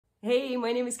Hey,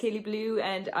 my name is Kaylee Blue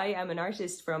and I am an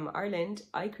artist from Ireland.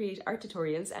 I create art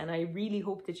tutorials and I really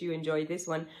hope that you enjoy this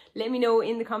one. Let me know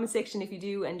in the comment section if you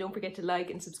do, and don't forget to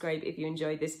like and subscribe if you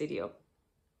enjoyed this video.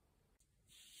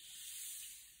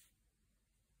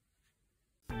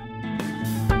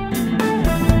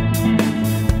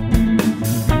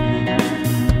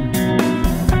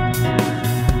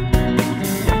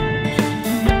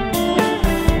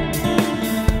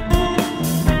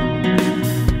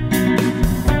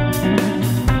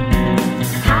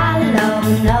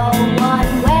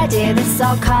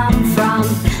 All come from.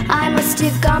 I must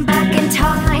have gone back in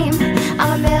time.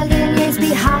 I'm a million years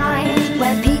behind,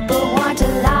 where people want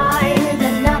alive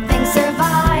and nothing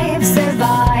survives,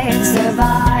 survives,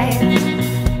 survives.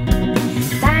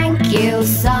 Thank you,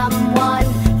 someone,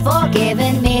 for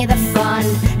giving me the fun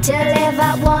to live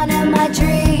out one of my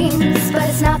dreams. But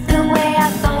it's not the way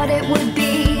I thought it would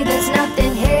be. There's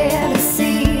nothing here to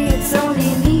see. It's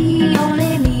only me,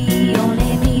 only me,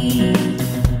 only me.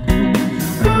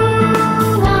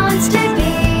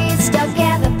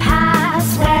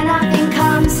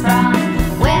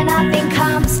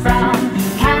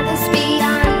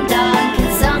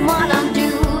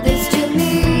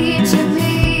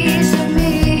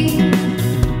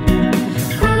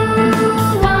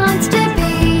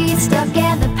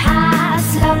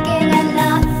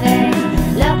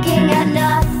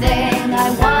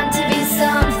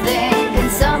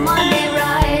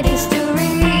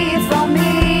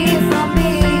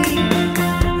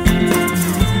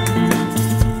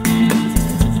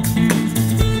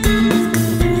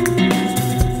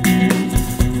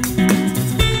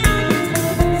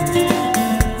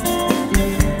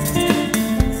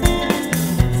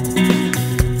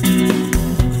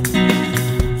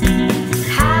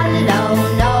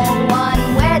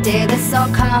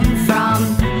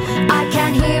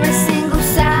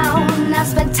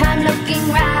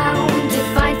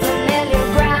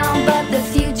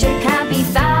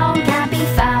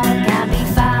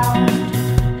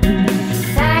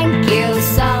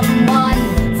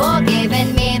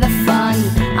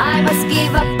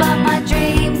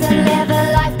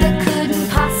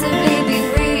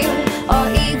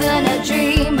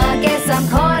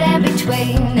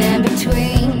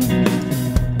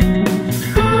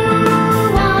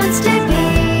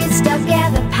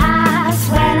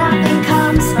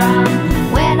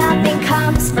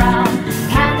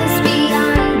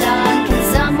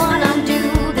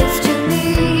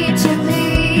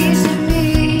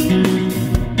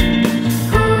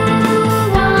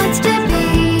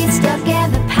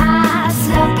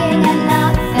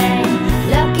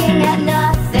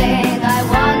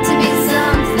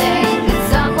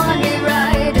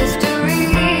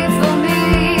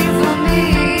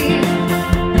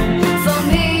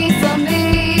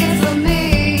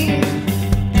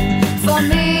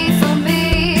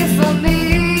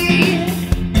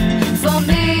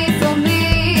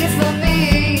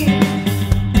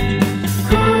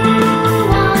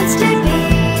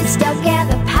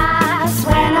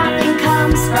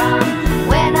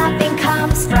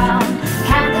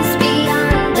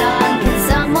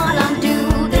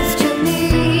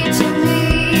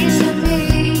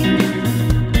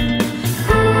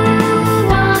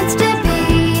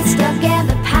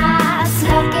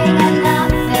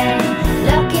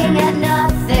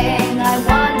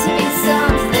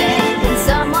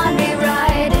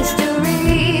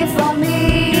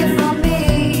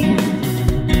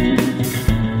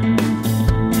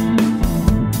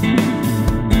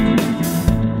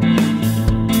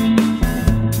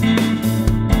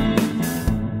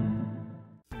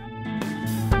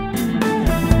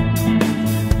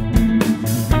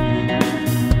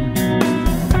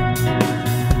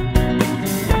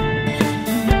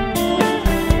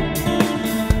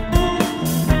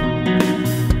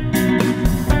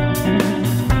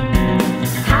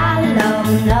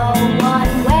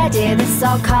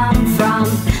 All come from.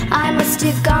 I must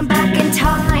have gone back in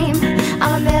time.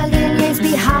 I'm a million years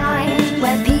behind,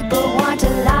 where people want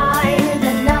alive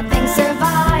and nothing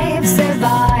survives,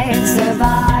 survives,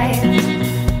 survives.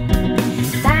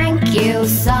 Thank you,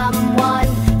 someone,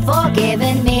 for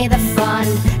giving me the fun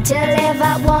to live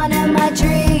out one of my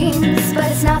dreams.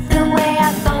 But it's not the way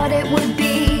I thought it would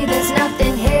be. There's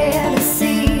nothing here to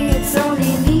see. It's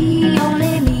only me,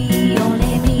 only me,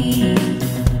 only me.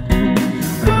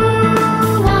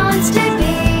 To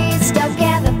be stuck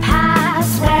in the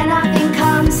past when I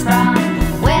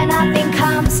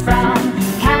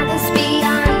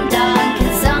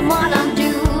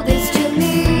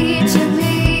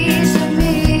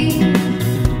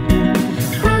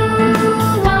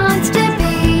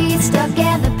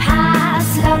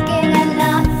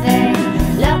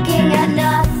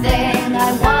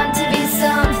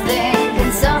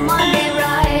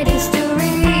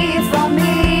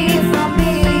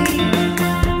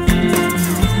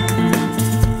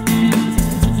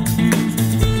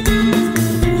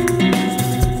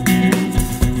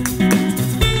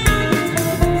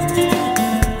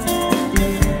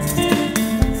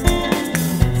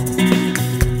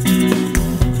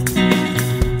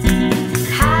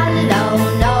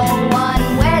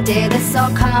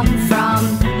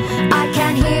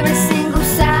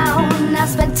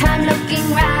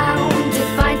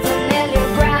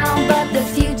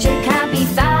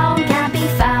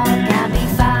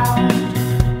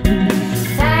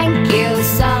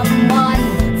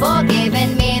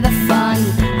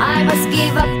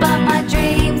give up on my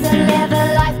dreams and live a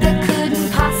life that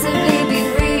couldn't possibly be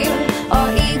real or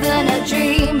even a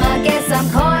dream. I guess I'm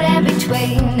caught in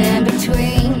between, in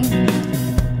between.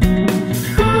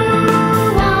 Who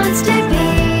wants to be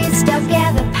stuck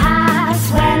in the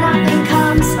past where nothing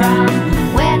comes from,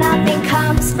 where nothing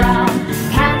comes from?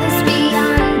 Can this be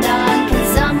undone? Can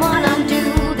someone undo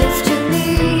this to me,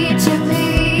 to me,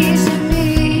 to me?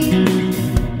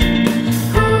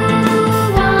 Who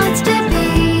wants to be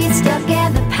stuck in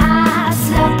the past,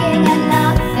 looking at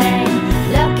nothing,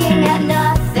 looking at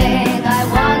nothing? I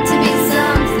want to be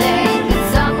something. Can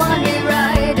someone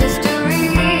rewrite history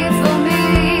for me,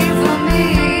 for me?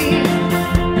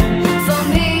 For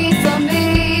me, for me,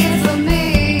 for me.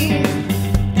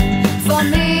 For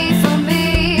me, for me,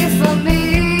 for me.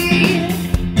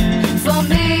 For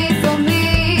me, for me,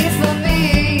 for me.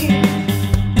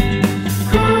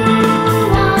 Who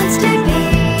wants to be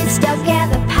stuck in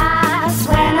the past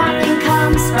where nothing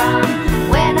comes from,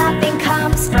 where nothing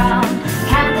comes from?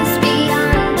 Can this be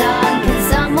undone? Can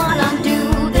someone undo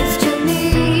this to me,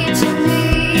 to me,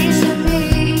 to me?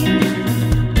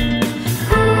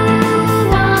 Who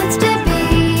wants to be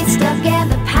stuck in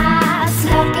the past,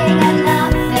 looking at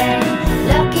nothing,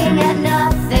 looking at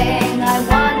nothing? I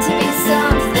want to be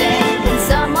something. Can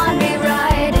someone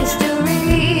rewrite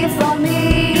history for me,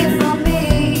 for me?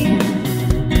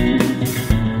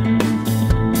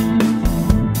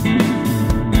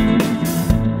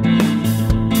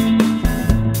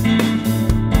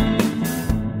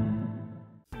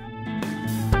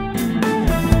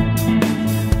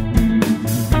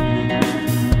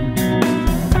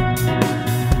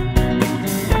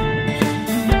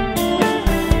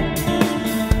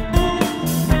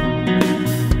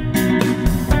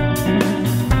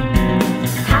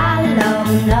 Hello,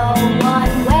 no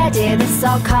one, where did this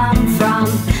all come from?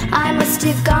 I must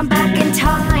have gone back in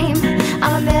time.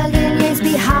 I'm a million years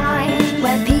behind.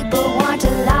 When people want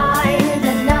alive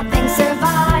and nothing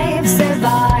survives,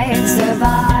 survives,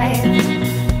 survives.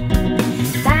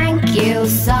 Thank you,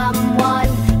 someone,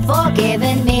 for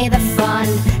giving me the fun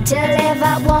to live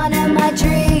out one of my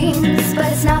dreams.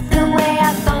 But it's not the way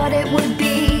I thought it would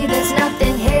be. There's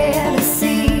nothing here to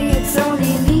see. It's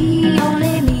only me,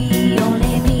 only me,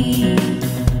 only me.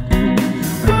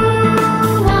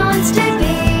 Who wants to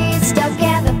be stuck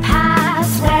in the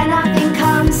past where nothing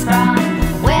comes from,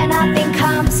 where nothing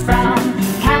comes from?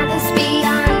 Can this be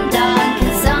undone?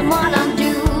 Can someone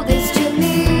undo this to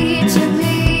me, to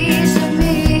me, to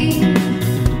me?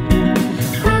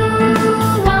 Who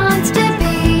wants to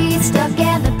be stuck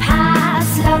in the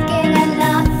past, looking at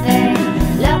nothing,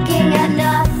 looking at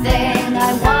nothing?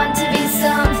 I want to be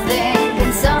something.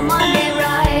 Can someone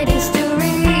rewrite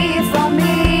history for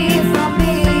me, for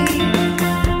me?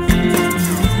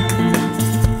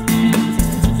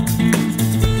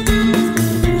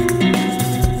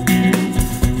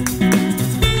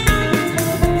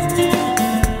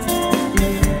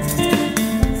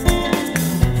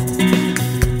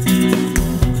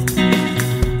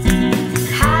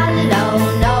 Hello,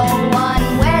 no one,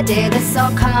 where did this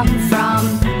all come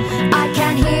from? I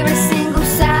can't hear a single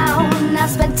sound. I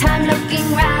spent time looking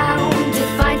round to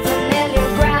find familiar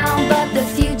ground, but the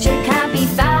future can't be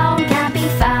found, can't be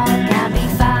found, can't be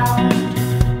found.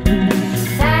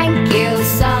 Thank you,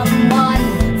 someone,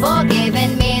 for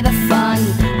giving me the fun.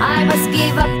 I must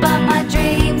give up on my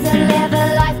dreams and live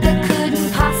a life that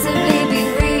couldn't possibly be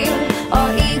real or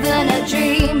even a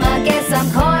dream. I guess I'm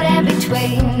caught in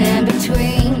between, in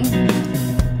between.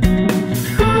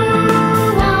 Who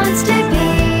wants to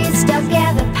be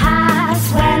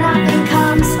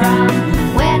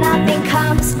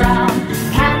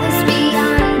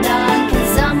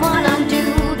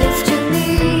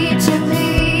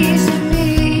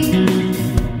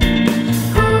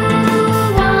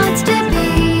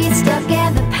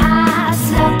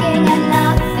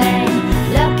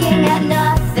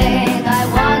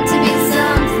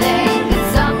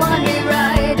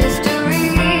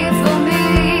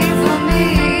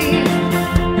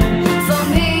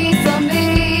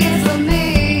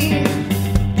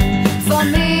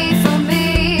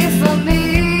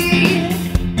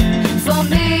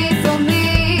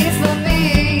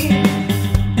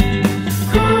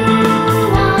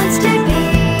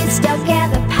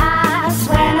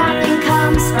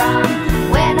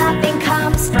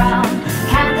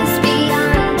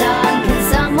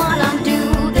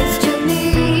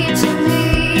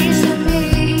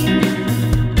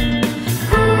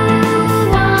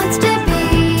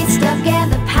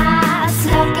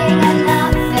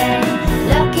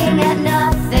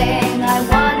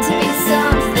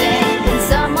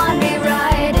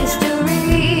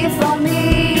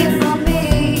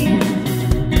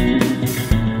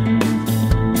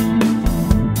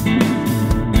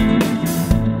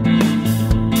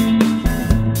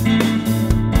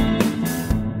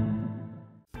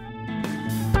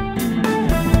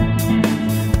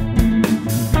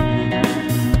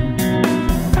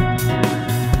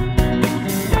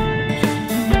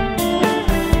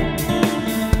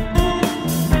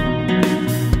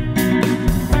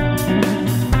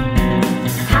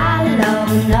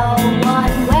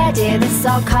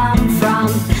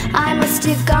from. I must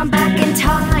have gone back in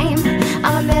time.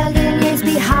 I'm a million years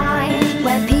behind,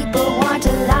 where people weren't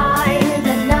alive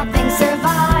and nothing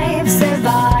survived,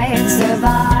 survived,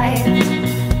 survived.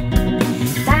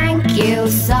 Thank you,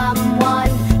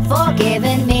 someone, for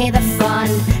giving me the fun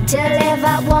to live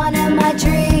out one of my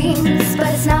dreams. But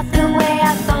it's not the way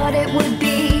I thought it would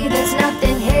be. There's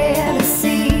nothing here to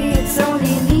see. It's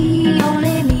only me,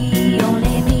 only me,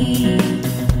 only me.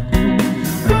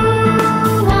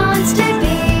 Who wants to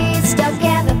be stuck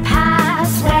in the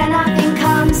past, where nothing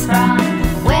comes from,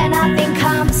 where nothing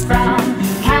comes from?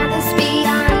 Can this be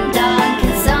undone?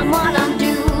 Can someone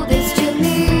undo this to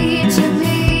me, to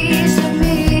me, to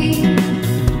me?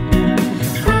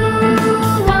 Who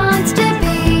wants to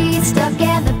be stuck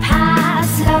in the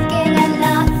past, looking at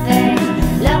nothing,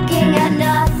 looking at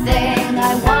nothing?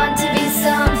 I want to be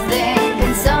something.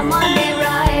 Can someone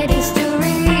rewrite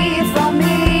history for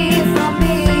me, for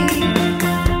me?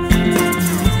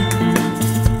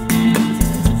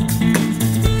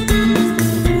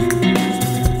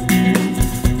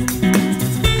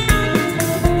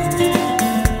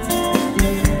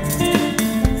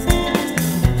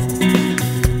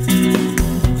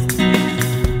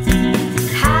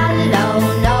 Hello,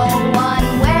 no one,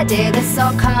 where did this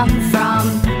all come from?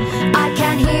 I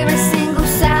can't hear a single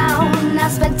sound. I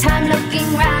spent time looking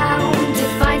round to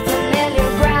find familiar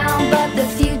ground, but the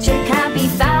future can't be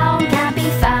found, can't be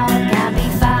found, can't be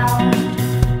found.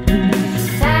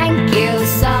 Thank you,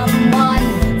 someone,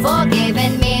 for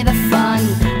giving me the fun.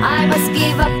 I must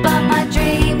give up on my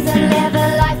dreams and live a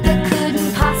life that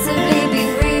couldn't possibly be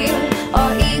real, or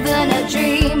even a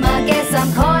dream. I guess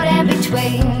I'm caught in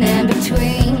between, in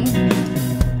between.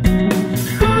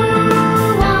 Who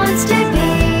wants to be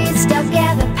stuck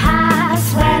in the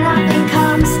past, where nothing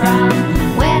comes from,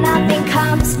 where nothing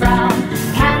comes from?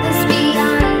 Can this be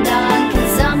undone? Can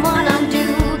someone undo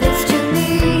this to me,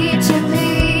 to me,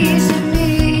 to me?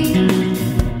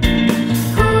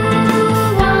 Who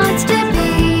wants to be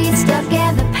stuck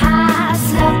in the past,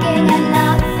 looking at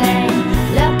nothing,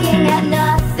 looking at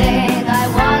nothing? I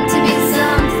want to be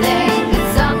something. Can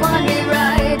someone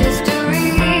rewrite history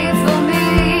for me,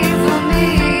 for me?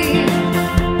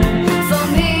 For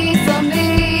me, for me,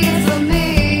 for me.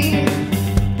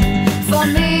 For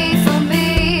me, for me,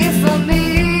 for me.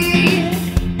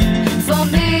 For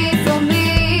me, for me,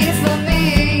 for me.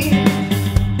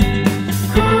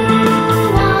 Who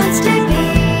wants to be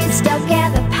stuck in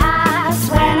the past,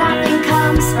 where nothing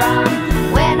comes from,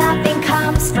 where nothing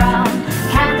comes from?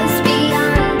 Can this be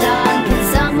undone? Can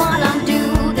someone undo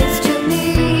this to me,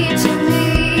 to me,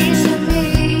 to me?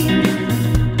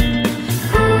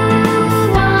 Who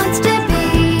wants to be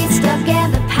stuck in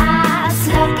the past,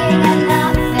 looking at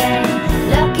nothing,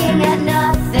 looking at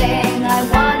nothing? I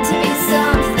want to be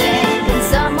something. Can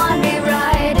someone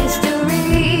rewrite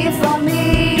history for me,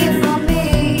 for me?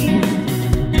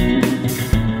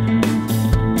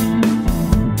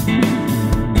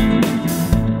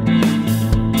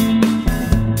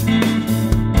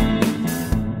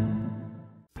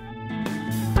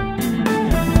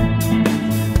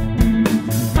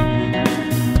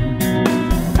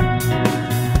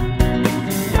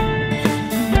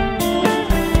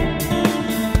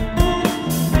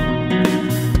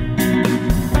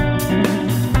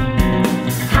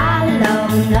 Hello,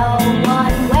 no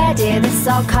one, where did this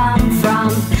all come from?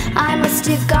 I must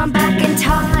have gone back in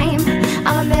time.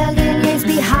 I'm a million years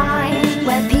behind,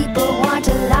 where people weren't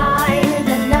alive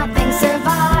and nothing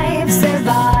survived,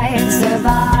 survived,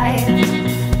 survived.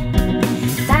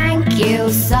 Thank you,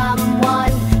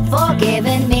 someone, for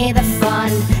giving me the fun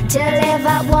to live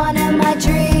out one of my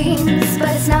dreams. But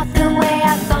it's not the way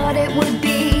I thought it would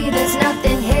be. There's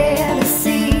nothing here to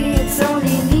see. It's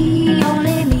only me,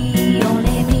 only me,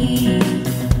 only me.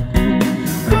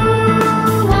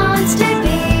 Who wants to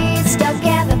be stuck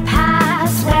in the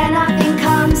past, where nothing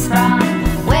comes from,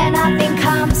 where nothing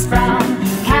comes from?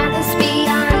 Can this be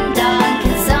undone?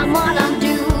 Can someone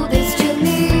undo this to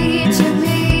me, to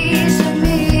me, to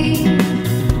me?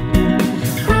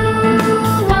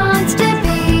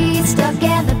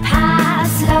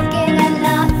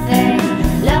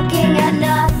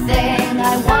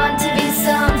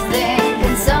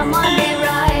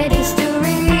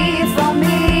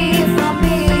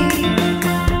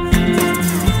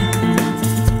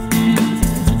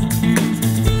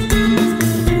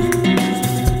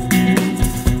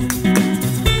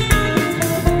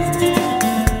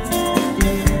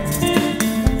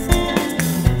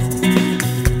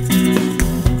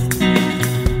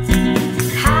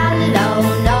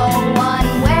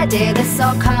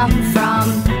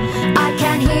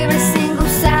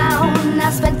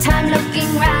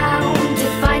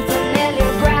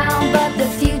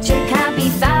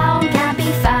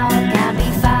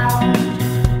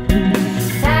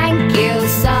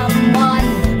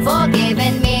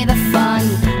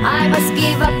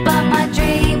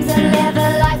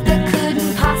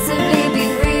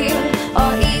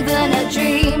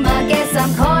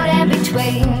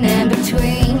 nothing in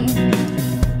between.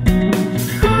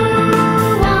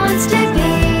 Who wants to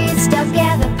be stuck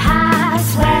in the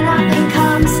past where nothing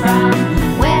comes from?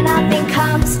 Where nothing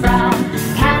comes from?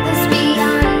 Can this be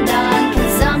undone?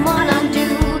 Can someone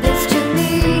undo this to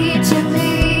me, to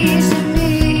me, to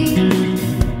me?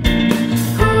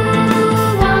 Who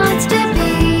wants to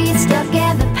be stuck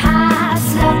in the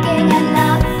past, looking at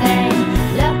nothing,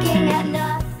 looking at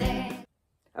nothing?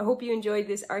 I hope you enjoyed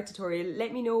this art tutorial.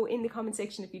 Let me know in the comment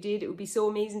section if you did. It would be so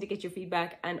amazing to get your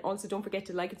feedback, and also don't forget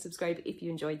to like and subscribe if you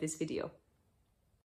enjoyed this video.